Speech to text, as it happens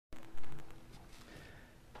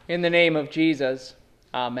In the name of Jesus,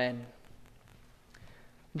 Amen.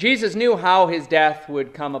 Jesus knew how his death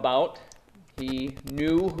would come about. He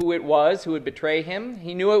knew who it was who would betray him.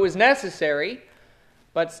 He knew it was necessary,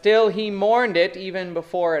 but still he mourned it even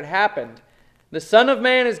before it happened. The Son of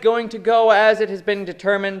Man is going to go as it has been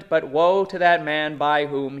determined, but woe to that man by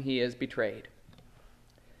whom he is betrayed.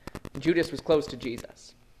 Judas was close to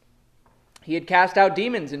Jesus. He had cast out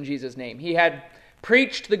demons in Jesus' name. He had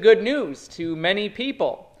preached the good news to many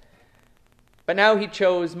people. But now he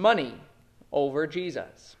chose money over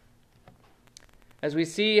Jesus. As we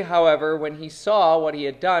see, however, when he saw what he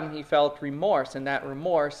had done, he felt remorse, and that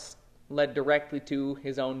remorse led directly to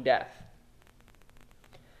his own death.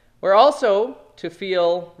 We're also to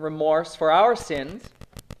feel remorse for our sins,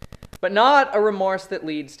 but not a remorse that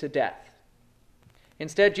leads to death.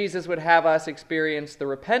 Instead, Jesus would have us experience the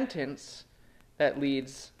repentance that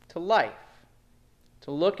leads to life,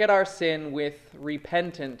 to look at our sin with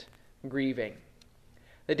repentant grieving.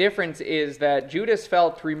 The difference is that Judas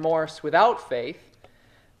felt remorse without faith,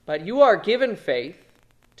 but you are given faith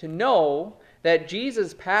to know that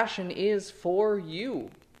Jesus' passion is for you,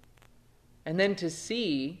 and then to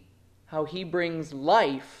see how he brings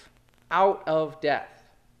life out of death.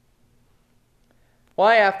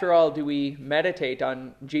 Why, after all, do we meditate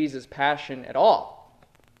on Jesus' passion at all?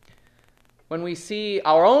 When we see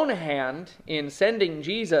our own hand in sending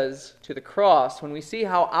Jesus to the cross, when we see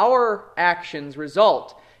how our actions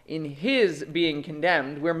result in his being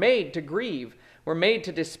condemned, we're made to grieve, we're made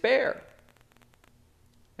to despair.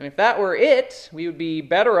 And if that were it, we would be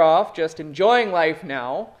better off just enjoying life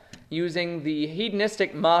now, using the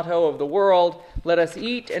hedonistic motto of the world, let us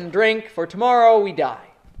eat and drink, for tomorrow we die.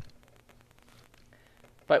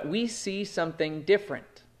 But we see something different.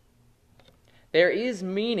 There is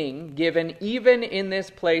meaning given even in this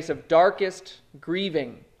place of darkest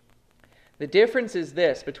grieving. The difference is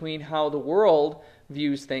this between how the world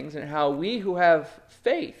views things and how we who have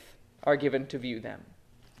faith are given to view them.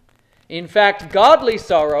 In fact, godly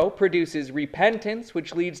sorrow produces repentance,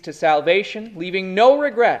 which leads to salvation, leaving no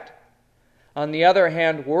regret. On the other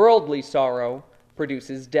hand, worldly sorrow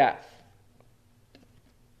produces death.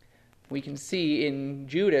 We can see in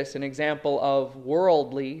Judas an example of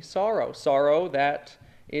worldly sorrow, sorrow that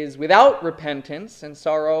is without repentance and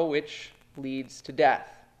sorrow which leads to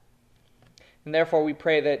death. And therefore we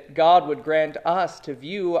pray that God would grant us to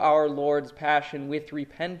view our Lord's passion with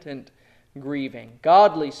repentant grieving,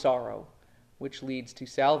 godly sorrow, which leads to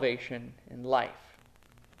salvation and life.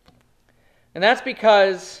 And that's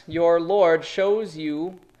because your Lord shows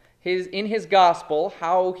you in his gospel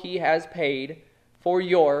how he has paid for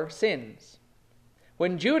your sins.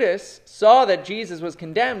 When Judas saw that Jesus was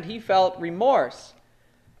condemned, he felt remorse.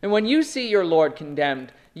 And when you see your Lord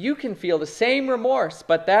condemned, you can feel the same remorse,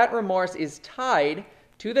 but that remorse is tied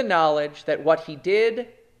to the knowledge that what he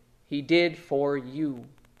did for you,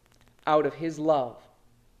 out of his love.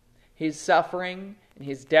 His suffering and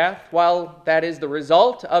his death, while that is the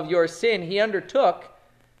result of your sin, he undertook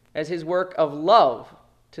as his work of love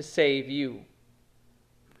to save you.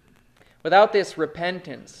 Without this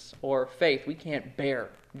repentance or faith, we can't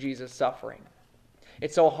bear Jesus' suffering.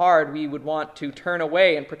 It's so hard we would want to turn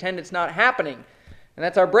away and pretend it's not happening. And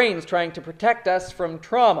that's our brains trying to protect us from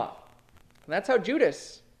trauma. And that's how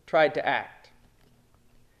Judas tried to act.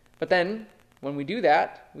 But then, when we do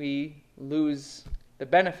that, we lose the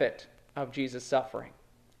benefit of Jesus' suffering.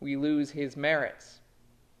 We lose his merits.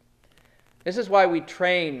 This is why we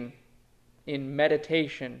train in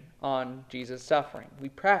meditation on Jesus' suffering. We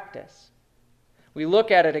practice. We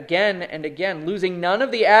look at it again and again, losing none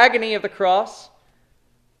of the agony of the cross,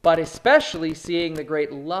 but especially seeing the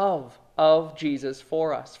great love of Jesus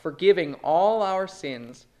for us, forgiving all our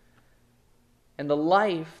sins and the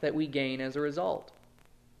life that we gain as a result.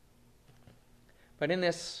 But in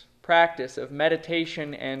this practice of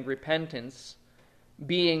meditation and repentance,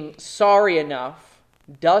 being sorry enough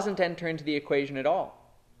doesn't enter into the equation at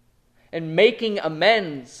all. And making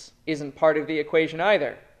amends isn't part of the equation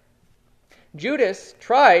either. Judas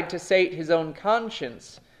tried to sate his own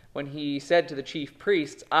conscience when he said to the chief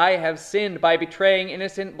priests, I have sinned by betraying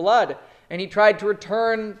innocent blood, and he tried to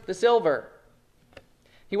return the silver.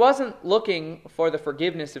 He wasn't looking for the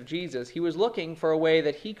forgiveness of Jesus. He was looking for a way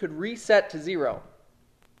that he could reset to zero.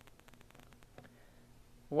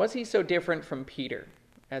 Was he so different from Peter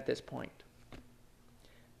at this point?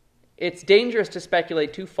 It's dangerous to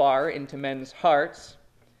speculate too far into men's hearts,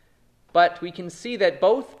 but we can see that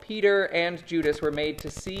both Peter and Judas were made to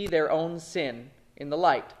see their own sin in the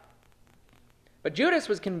light. But Judas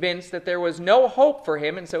was convinced that there was no hope for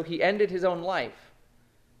him, and so he ended his own life.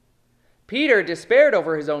 Peter despaired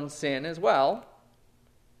over his own sin as well,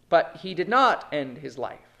 but he did not end his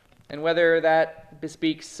life. And whether that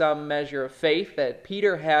bespeaks some measure of faith that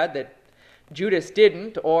Peter had that Judas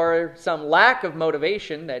didn't, or some lack of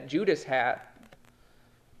motivation that Judas had,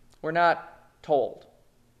 we're not told.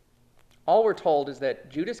 All we're told is that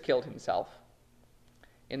Judas killed himself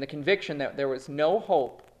in the conviction that there was no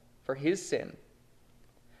hope for his sin,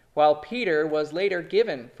 while Peter was later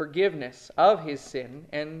given forgiveness of his sin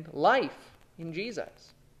and life in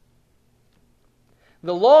Jesus.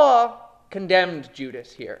 The law condemned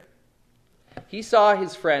Judas here. He saw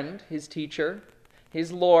his friend, his teacher,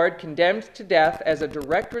 his Lord condemned to death as a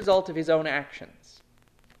direct result of his own actions.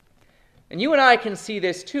 And you and I can see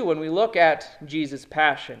this too when we look at Jesus'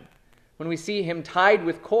 passion, when we see him tied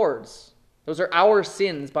with cords. Those are our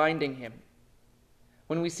sins binding him.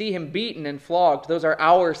 When we see him beaten and flogged, those are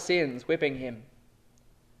our sins whipping him.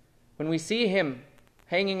 When we see him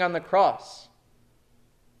hanging on the cross,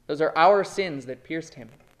 those are our sins that pierced him.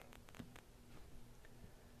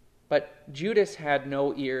 But Judas had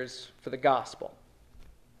no ears for the gospel.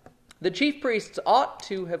 The chief priests ought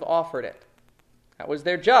to have offered it. That was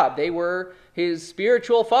their job. They were his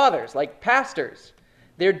spiritual fathers, like pastors.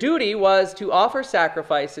 Their duty was to offer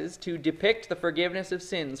sacrifices to depict the forgiveness of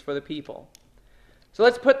sins for the people. So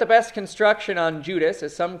let's put the best construction on Judas,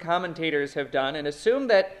 as some commentators have done, and assume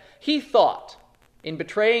that he thought, in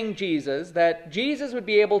betraying Jesus, that Jesus would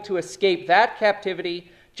be able to escape that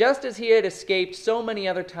captivity just as he had escaped so many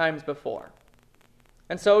other times before.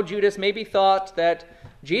 And so Judas maybe thought that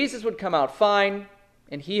Jesus would come out fine,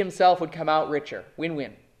 and he himself would come out richer.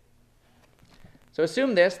 Win-win. So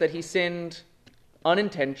assume this, that he sinned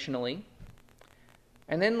unintentionally,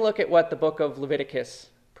 and then look at what the book of Leviticus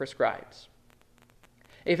prescribes.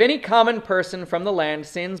 If any common person from the land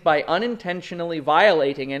sins by unintentionally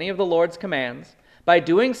violating any of the Lord's commands, by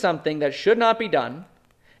doing something that should not be done,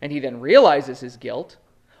 and he then realizes his guilt,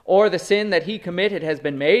 or the sin that he committed has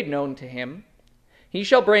been made known to him, he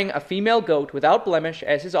shall bring a female goat without blemish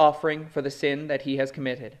as his offering for the sin that he has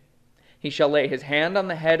committed. He shall lay his hand on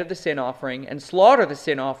the head of the sin offering and slaughter the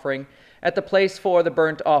sin offering at the place for the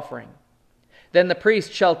burnt offering. Then the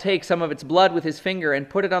priest shall take some of its blood with his finger and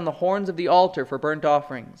put it on the horns of the altar for burnt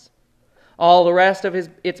offerings. All the rest of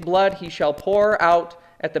its blood he shall pour out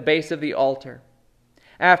at the base of the altar.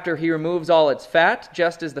 After he removes all its fat,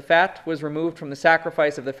 just as the fat was removed from the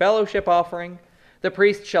sacrifice of the fellowship offering, the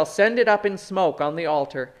priest shall send it up in smoke on the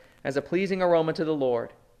altar as a pleasing aroma to the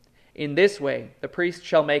Lord. In this way the priest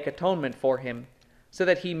shall make atonement for him, so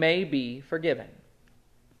that he may be forgiven.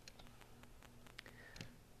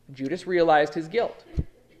 Judas realized his guilt,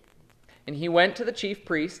 and he went to the chief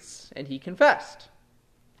priests and he confessed.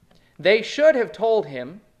 They should have told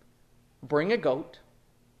him, "Bring a goat.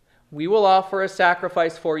 We will offer a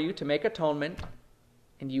sacrifice for you to make atonement,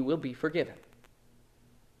 and you will be forgiven."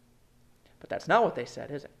 But that's not what they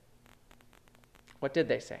said, is it? What did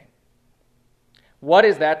they say? What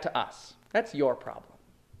is that to us? That's your problem.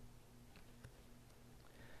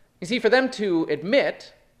 You see, for them to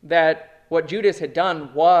admit that what Judas had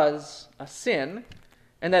done was a sin,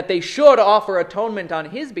 and that they should offer atonement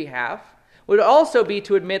on his behalf, would also be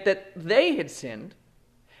to admit that they had sinned,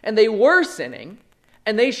 and they were sinning,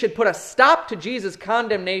 and they should put a stop to Jesus'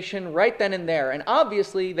 condemnation right then and there. And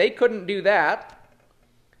obviously, they couldn't do that.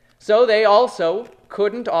 So they also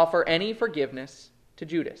couldn't offer any forgiveness to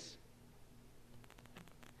Judas.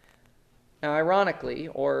 Now, ironically,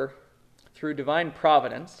 or through divine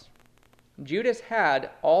providence, Judas had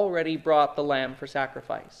already brought the lamb for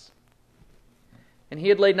sacrifice. And he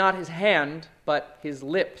had laid not his hand, but his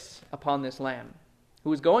lips upon this lamb, who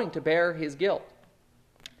was going to bear his guilt.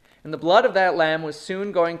 And the blood of that lamb was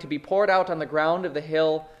soon going to be poured out on the ground of the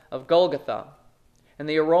hill of Golgotha. And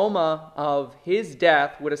the aroma of his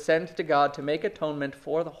death would ascend to God to make atonement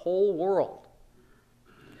for the whole world.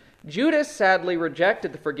 Judas sadly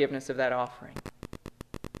rejected the forgiveness of that offering.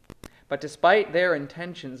 But despite their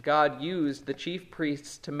intentions, God used the chief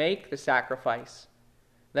priests to make the sacrifice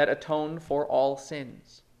that atoned for all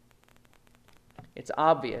sins. It's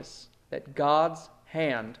obvious that God's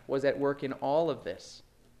hand was at work in all of this,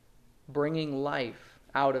 bringing life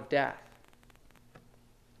out of death.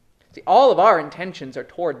 See, all of our intentions are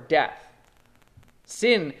toward death.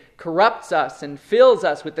 Sin corrupts us and fills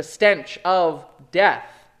us with the stench of death.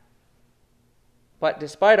 But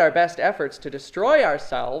despite our best efforts to destroy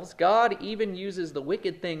ourselves, God even uses the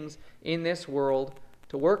wicked things in this world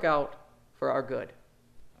to work out for our good.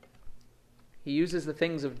 He uses the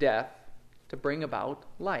things of death to bring about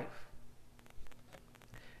life.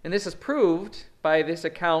 And this is proved by this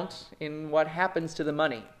account in what happens to the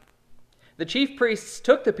money. The chief priests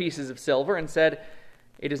took the pieces of silver and said,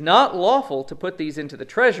 It is not lawful to put these into the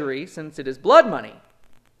treasury, since it is blood money.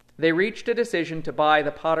 They reached a decision to buy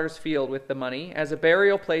the potter's field with the money as a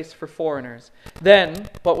burial place for foreigners. Then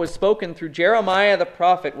what was spoken through Jeremiah the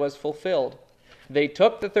prophet was fulfilled. They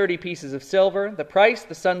took the 30 pieces of silver, the price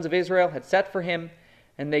the sons of Israel had set for him,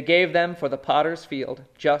 and they gave them for the potter's field,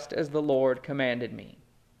 just as the Lord commanded me.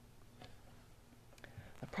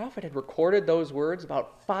 The prophet had recorded those words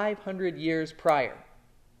about 500 years prior.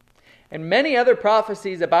 And many other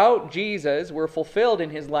prophecies about Jesus were fulfilled in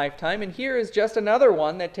his lifetime, and here is just another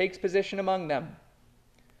one that takes position among them.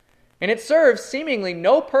 And it serves seemingly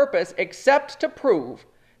no purpose except to prove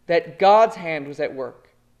that God's hand was at work,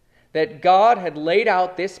 that God had laid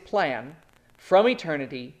out this plan from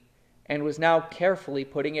eternity and was now carefully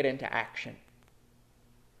putting it into action.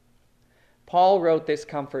 Paul wrote this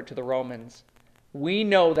comfort to the Romans. We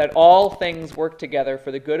know that all things work together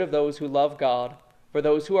for the good of those who love God, for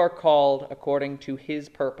those who are called according to his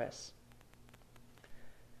purpose.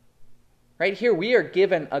 Right here, we are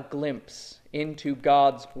given a glimpse into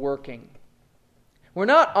God's working. We're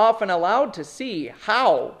not often allowed to see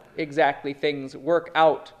how exactly things work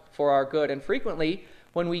out for our good, and frequently,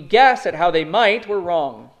 when we guess at how they might, we're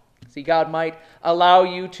wrong. See, God might allow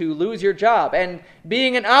you to lose your job, and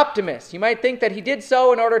being an optimist, you might think that he did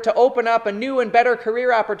so in order to open up a new and better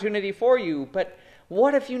career opportunity for you, but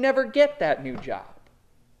what if you never get that new job?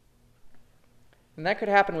 And that could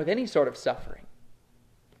happen with any sort of suffering.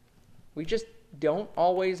 We just don't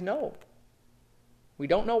always know. We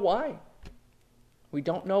don't know why. We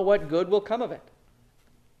don't know what good will come of it.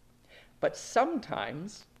 But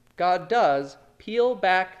sometimes God does peel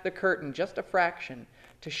back the curtain just a fraction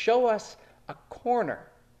to show us a corner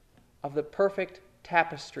of the perfect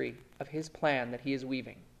tapestry of his plan that he is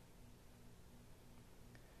weaving.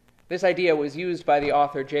 This idea was used by the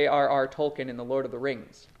author J.R.R. Tolkien in The Lord of the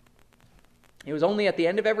Rings. It was only at the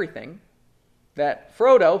end of everything that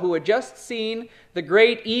Frodo, who had just seen the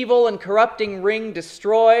great evil and corrupting ring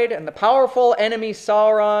destroyed and the powerful enemy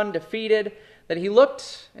Sauron defeated, that he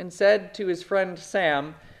looked and said to his friend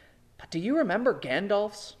Sam, "But do you remember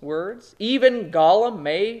Gandalf's words? Even Gollum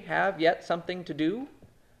may have yet something to do.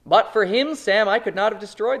 But for him, Sam, I could not have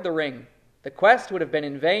destroyed the ring. The quest would have been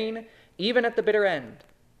in vain, even at the bitter end."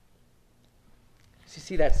 So you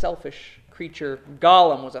see, that selfish creature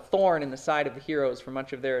Gollum was a thorn in the side of the heroes for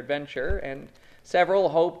much of their adventure, and several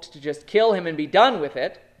hoped to just kill him and be done with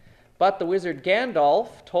it. But the wizard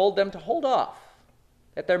Gandalf told them to hold off,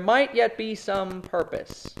 that there might yet be some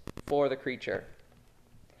purpose for the creature.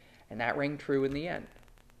 And that rang true in the end.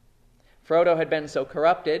 Frodo had been so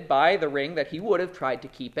corrupted by the ring that he would have tried to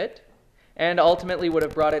keep it, and ultimately would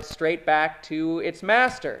have brought it straight back to its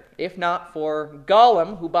master, if not for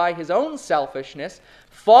Gollum, who by his own selfishness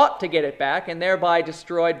fought to get it back and thereby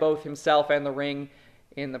destroyed both himself and the ring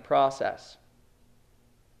in the process.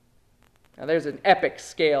 Now there's an epic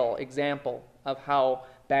scale example of how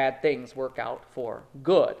bad things work out for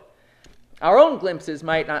good. Our own glimpses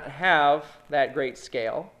might not have that great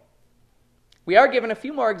scale. We are given a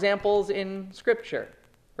few more examples in Scripture.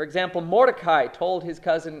 For example, Mordecai told his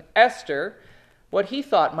cousin Esther what he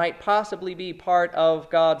thought might possibly be part of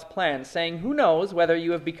God's plan, saying, "Who knows whether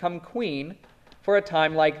you have become queen for a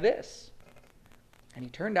time like this?" And he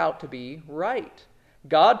turned out to be right.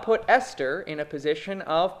 God put Esther in a position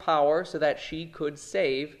of power so that she could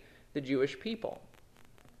save the Jewish people.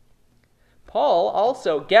 Paul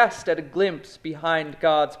also guessed at a glimpse behind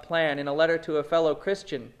God's plan in a letter to a fellow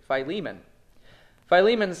Christian, Philemon.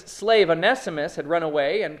 Philemon's slave Onesimus had run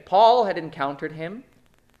away, and Paul had encountered him,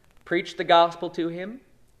 preached the gospel to him,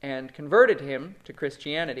 and converted him to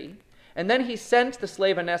Christianity. And then he sent the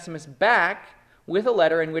slave Onesimus back with a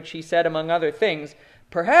letter in which he said, among other things,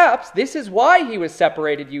 "Perhaps this is why he was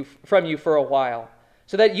separated from you for a while,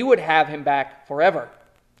 so that you would have him back forever,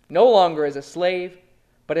 no longer as a slave,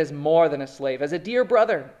 but as more than a slave, as a dear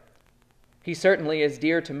brother. He certainly is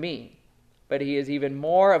dear to me, but he is even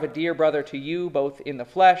more of a dear brother to you, both in the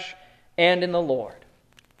flesh and in the Lord."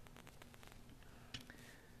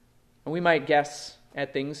 And we might guess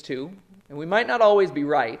at things too, and we might not always be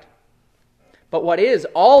right. But what is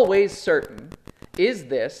always certain is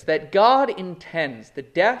this, that God intends the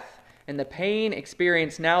death and the pain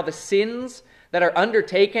experienced now, the sins that are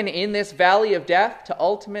undertaken in this valley of death, to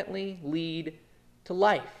ultimately lead to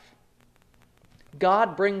life.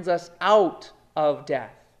 God brings us out of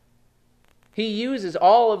death. He uses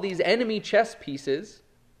all of these enemy chess pieces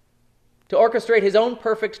to orchestrate his own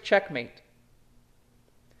perfect checkmate.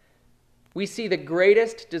 We see the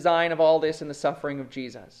greatest design of all this in the suffering of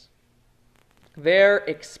Jesus. There,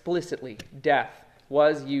 explicitly, death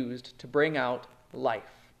was used to bring out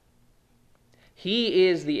life. He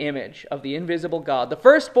is the image of the invisible God, the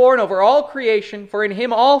firstborn over all creation, for in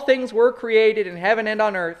him all things were created in heaven and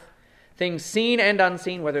on earth, things seen and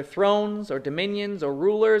unseen, whether thrones or dominions or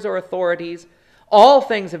rulers or authorities. All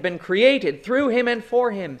things have been created through him and for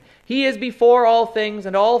him. He is before all things,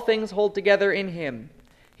 and all things hold together in him.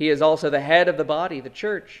 He is also the head of the body, the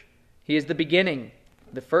church. He is the beginning,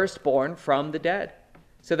 the firstborn from the dead,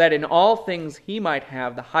 so that in all things he might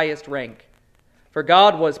have the highest rank. For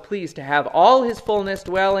God was pleased to have all his fullness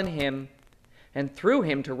dwell in him, and through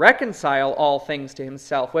him to reconcile all things to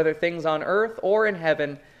himself, whether things on earth or in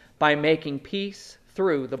heaven, by making peace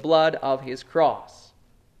through the blood of his cross.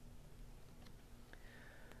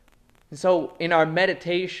 And so, in our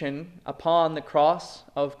meditation upon the cross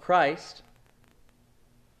of Christ,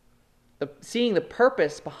 seeing the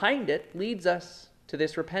purpose behind it leads us to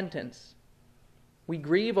this repentance. We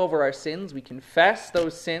grieve over our sins, we confess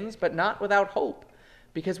those sins, but not without hope,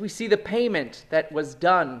 because we see the payment that was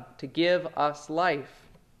done to give us life.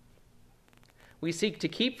 We seek to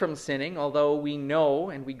keep from sinning, although we know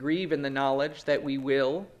and we grieve in the knowledge that we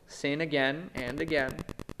will sin again and again.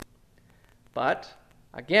 But,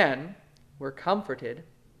 again, we're comforted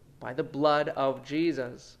by the blood of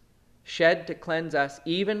Jesus, shed to cleanse us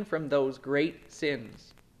even from those great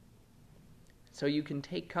sins. So you can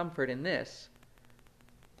take comfort in this.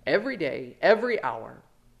 Every day, every hour,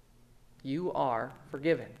 you are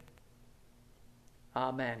forgiven.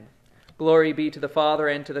 Amen. Glory be to the Father,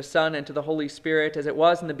 and to the Son, and to the Holy Spirit, as it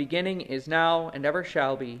was in the beginning, is now, and ever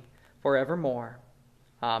shall be, forevermore.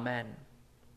 Amen.